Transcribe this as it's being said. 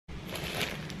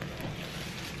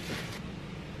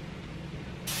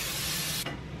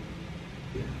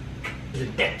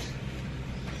to death.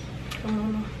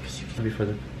 Before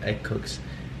the egg cooks,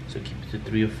 so keep it to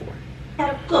 3 or 4. How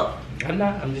to cook? I'm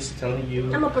not. I'm just telling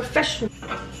you. I'm a professional.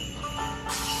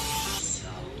 So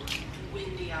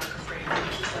windy out for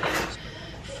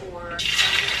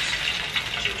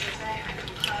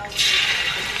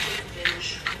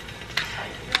binge.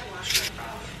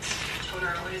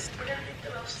 Toner always. We're gonna make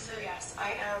the most. So yes,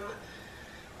 I'm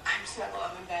snuggled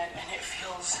up in bed and it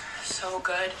feels so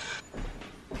good.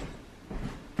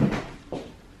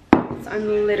 So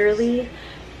I'm literally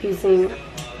using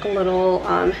a little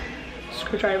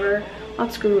screwdriver,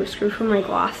 not screw for my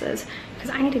glasses, because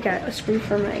I need to get a screw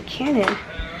for my Canon.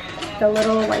 The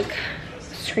little like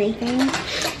screen thing,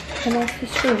 and that's the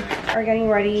screw. We're getting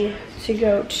ready to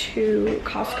go to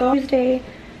Costco Tuesday.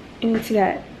 I need to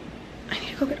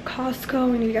go get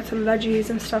Costco. We need to get some veggies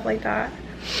and stuff like that.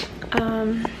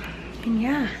 And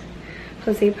yeah,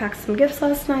 Jose packed some gifts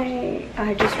last night.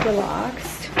 I just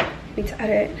relaxed. Need to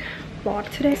edit vlog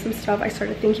today, some stuff. I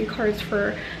started thank you cards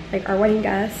for like our wedding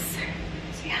guests.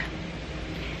 So yeah.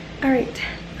 All right,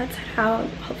 let's head out.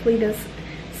 Hopefully this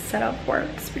setup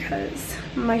works because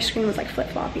my screen was like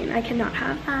flip-floppy and I cannot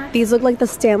have that. These look like the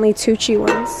𝗕𝚗𝚐𝗀𝗏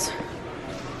ones.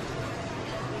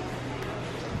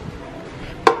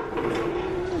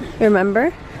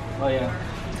 Remember? Oh yeah.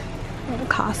 Go to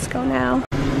Costco now.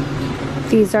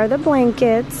 These are the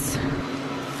blankets.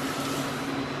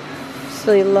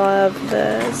 Absolutely love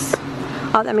this.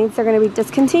 Oh, that means they're gonna be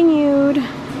discontinued.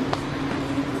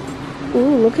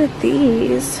 Ooh, look at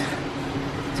these.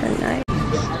 These are nice.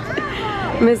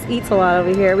 Miss eats a lot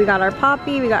over here. We got our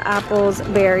poppy, we got apples,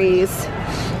 berries.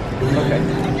 Okay.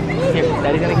 Here,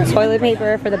 Daddy's gonna give you Toilet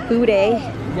paper for the 𝗂𝗏𝗧.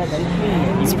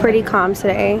 It's pretty calm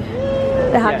today.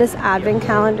 They have this advent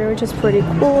calendar, which is pretty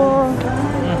cool.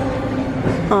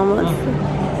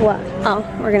 What? Oh,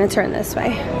 we're gonna turn this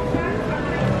way.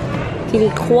 Do you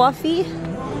need coffee?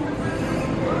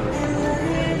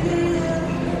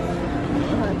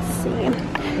 Let's see.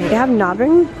 They have not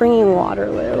been bringing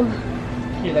Waterloo.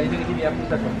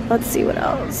 Let's see what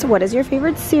else. What is your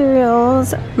favorite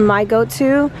cereals? My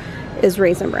go-to is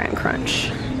Raisin Bran Crunch.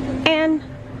 And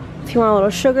if you want a little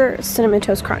sugar, Cinnamon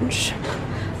Toast Crunch.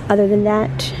 Other than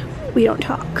that, we don't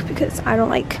talk because I don't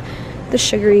like the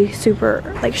sugary, super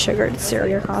like sugared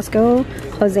cereal at Costco.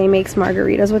 Jose makes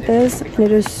margaritas with this and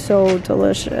it is so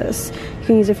delicious. You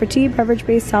can use it for tea,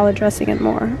 beverage-based salad dressing, and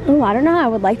more. Oh, I don't know. I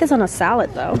would like this on a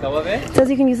salad though. It says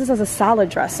you can use this as a salad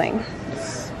dressing.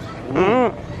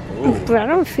 But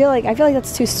I feel like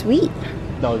that's too sweet.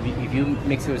 No, if you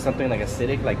mix it with something like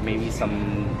acidic, like maybe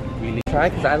some really try,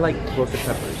 because I like roasted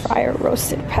peppers. Fire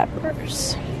roasted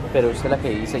peppers. Pero usted like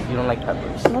you said you don't like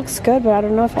peppers. It looks good, but I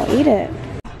don't know if I'll eat it.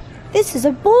 This is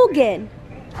a bargain.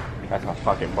 That's a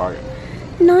fucking bargain.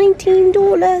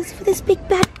 $19 for this big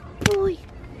bad boy.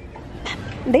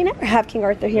 They never have King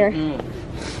Arthur here.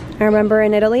 I remember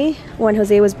in Italy when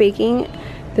Jose was baking,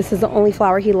 this is the only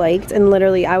flour he liked, and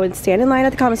literally I would stand in line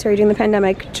at the commissary during the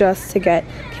pandemic just to get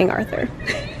King Arthur.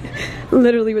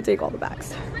 Literally would take all the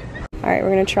bags. All right, we're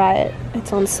gonna try it.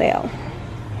 It's on sale.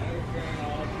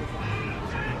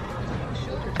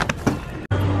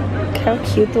 Look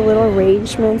how cute the little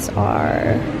arrangements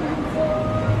are.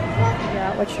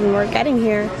 Yeah, which one we're getting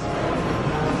here.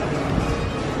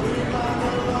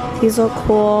 These look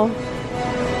cool.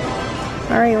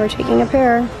 All right, we're taking a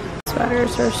pair.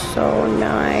 Sweaters are so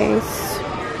nice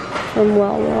and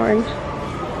well worn.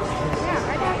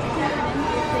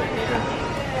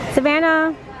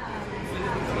 Savannah,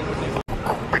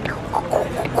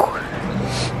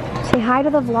 say hi to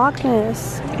the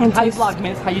Vlogmas. And hi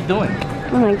Vlogmas, how you doing?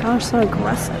 Oh my gosh, so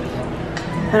aggressive.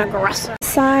 An aggressive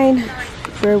sign.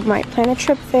 We might plan a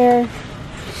trip there.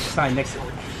 Sign next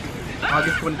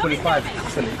August 2025.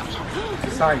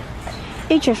 Sign.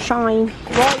 It's a sign.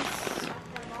 Right.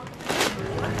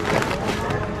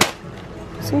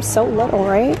 Seems so little,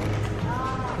 right?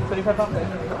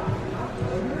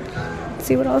 Let's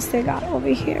see what else they got over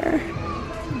here.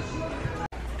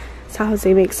 That's how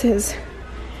Jose makes his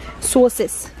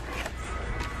sauces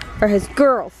for his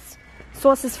girls.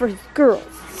 Sauces for his girls.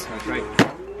 That's right.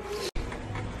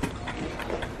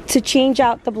 To change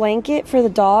out the blanket for the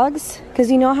dogs,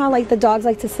 because you know how like the dogs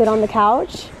like to sit on the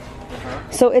couch?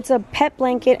 So it's a pet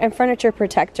blanket and furniture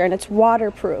protector, and it's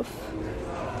waterproof.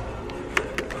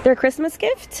 Their Christmas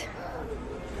gift?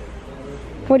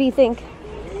 What do you think?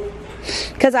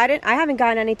 Because I haven't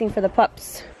gotten anything for the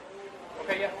pups.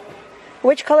 Okay, yeah.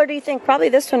 Which color do you think? Probably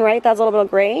this one, right? That's a little bit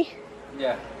of gray.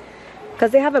 Yeah.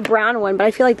 Because they have a brown one, but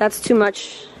I feel like that's too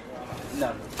much.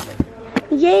 No.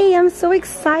 Yay, I'm so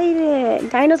excited.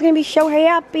 Dino's gonna be so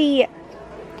happy.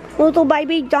 Little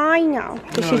baby dying now.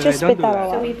 Did she just spit that all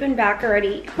out? So we've been back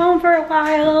already home for a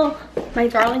while. My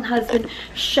darling husband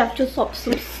chefed us up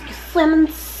some salmon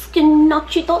skin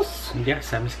nachitos. Yeah,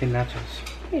 salmon skin nachos.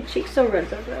 Your cheeks so red,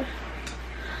 brother.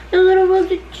 Your little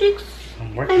rosy cheeks.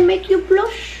 I make you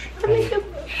blush.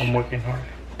 I'm working hard.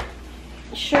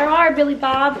 Sure are, Billy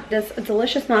Bob. Does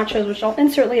delicious nachos, which I'll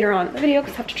insert later on in the video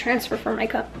because I have to transfer from my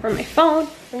phone.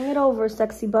 Bring it over,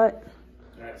 sexy butt.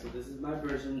 Alright, so this is my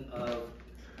version of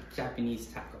Japanese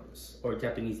tacos or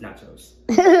Japanese nachos.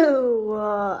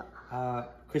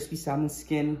 Crispy salmon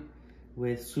skin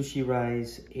with sushi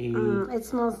rice, it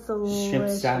smells delicious. Shrimp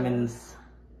salmon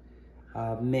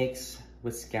mix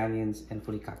with scallions and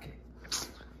furikake.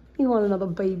 You want another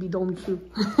baby, don't you?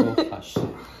 Oh, hush.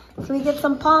 Can we get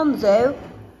some ponzu?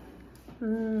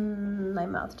 My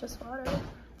mouth just watered.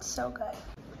 So good.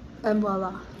 And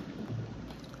voila.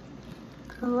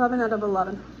 11 out of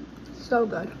 11. So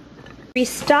good.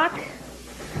 Restock.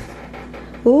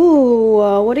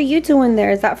 Ooh, what are you doing there?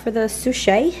 Is that for the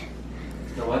sushi?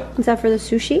 The what? Is that for the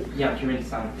sushi? Yeah, you're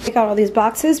inside. I got all these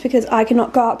boxes because I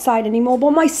cannot go outside anymore by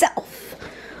myself.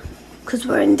 Because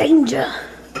we're in danger.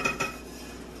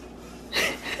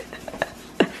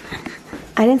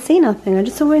 I didn't say nothing. I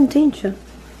just said we're in danger.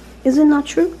 Is it not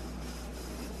true?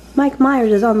 Mike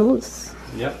Myers is on the loose.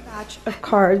 Yep. Batch of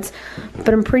cards,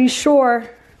 but I'm pretty sure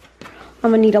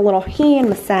I'm gonna need a little hand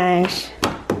massage.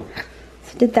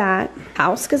 So did that.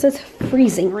 House, because it's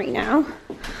freezing right now.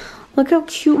 Look how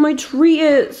cute my tree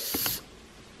is.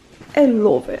 I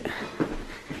love it.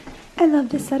 I love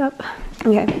this setup.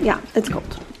 Okay, yeah, it's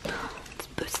cold. Let's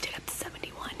boost it up to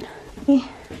 71. Okay.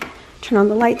 Turn on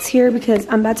the lights here because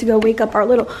I'm about to go wake up our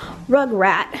little rug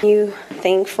rat. New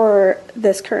thing for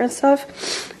this current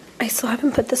stuff. I still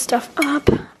haven't put this stuff up.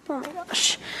 Oh my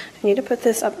gosh. I need to put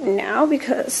this up now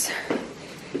because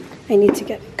I need to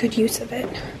get good use of it.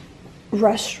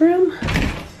 Restroom.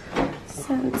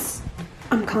 Since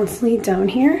I'm constantly down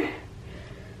here.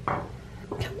 How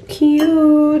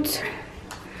cute.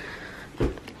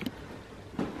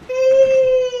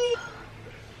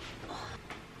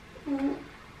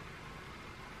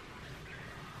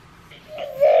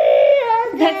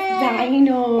 That's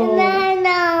Dino.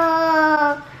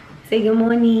 Say good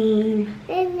morning.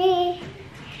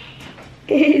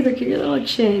 Hey, look at your little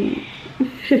chin.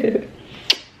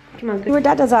 Come on, good. Where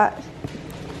Dad does that.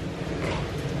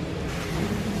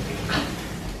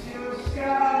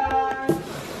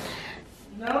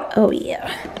 Oh yeah.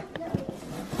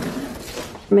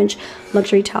 Image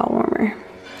luxury towel warmer.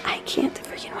 I can't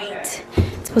freaking wait.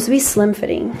 It's supposed to be slim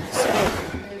fitting, so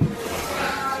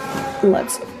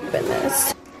let's open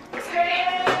this.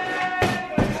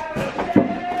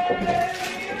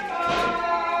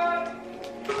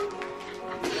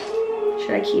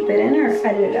 Should I keep it in or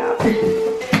edit it out?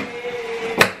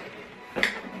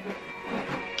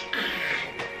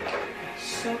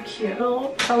 So cute. Little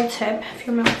pro tip if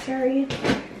you're military.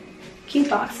 Keep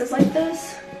boxes like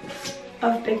this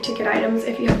of big ticket items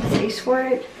if you have the space for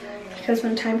it, because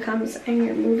when time comes and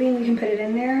you're moving, you can put it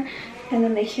in there and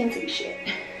then they can't say shit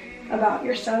about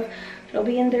your stuff. It'll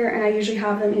be in there, and I usually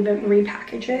have them even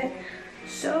repackage it.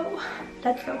 So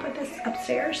let's go put this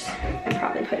upstairs and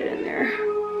probably put it in there.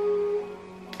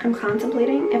 I'm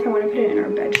contemplating if I want to put it in our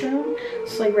bedroom,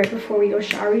 so like right before we go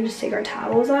shower we just take our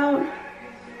towels out,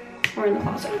 or in the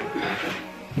closet.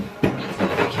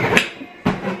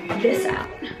 This out.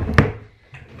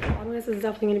 Vlogmas is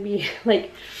definitely going to be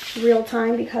like real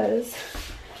time because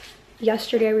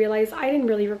yesterday I realized I didn't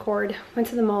really record. Went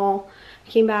to the mall,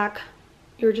 came back,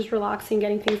 we were just relaxing,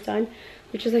 getting things done,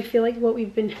 which is I feel like what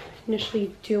we've been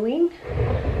initially doing.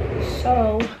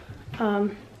 So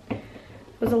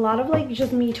it was a lot of like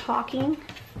just me talking,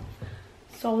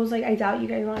 so I was like, I doubt you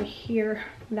guys want to hear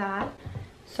that,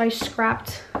 so I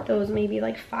scrapped those maybe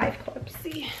like 5 clips.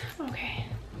 See, okay.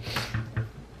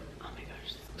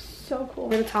 So cool.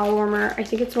 We have a towel warmer. I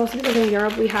think it's mostly because in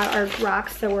Europe we had our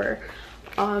racks that were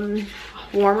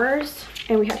warmers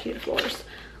and we had heated floors.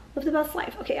 Live the best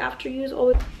life. Okay, after use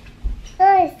always.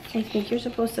 I think you're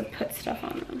supposed to put stuff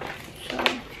on them. So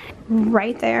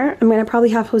right there, I'm gonna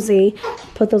probably have Jose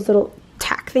put those little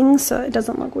tack things so it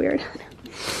doesn't look weird.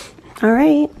 All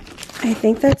right, I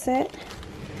think that's it.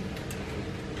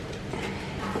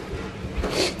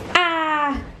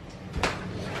 Ah!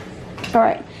 All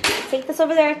right. Take this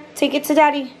over there. Take it to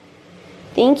Daddy.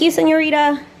 Thank you,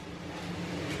 señorita.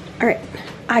 All right,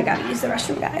 I gotta use the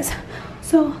restroom, guys.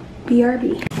 So,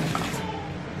 BRB.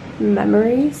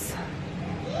 Memories.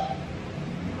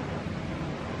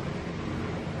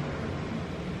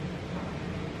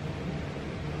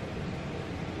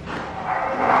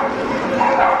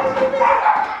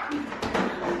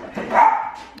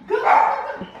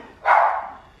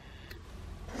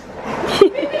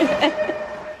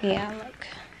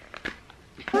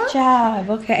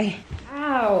 job. Okay.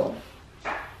 Ow.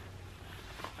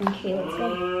 Okay, let's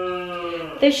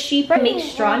go. The sheep make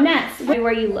straw nests.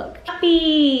 Where you look.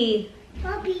 Puppy.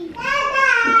 Puppy.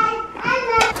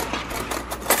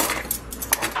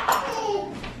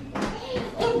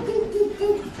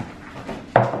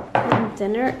 And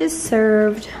dinner is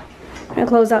served. I'm gonna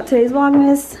close out today's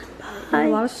Vlogmas. Bye. A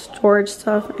lot of storage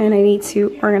stuff, and I need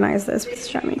to organize this. It's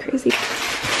driving me crazy.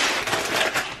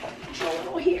 A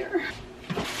little here.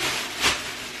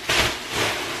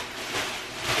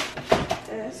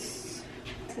 This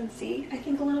can see, I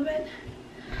think, a little bit.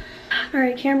 All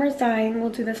right, camera's dying. We'll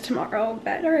do this tomorrow.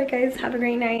 But all right, guys, have a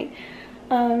great night.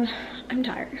 I'm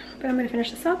tired, but I'm gonna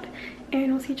finish this up,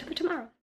 and we'll see each other tomorrow.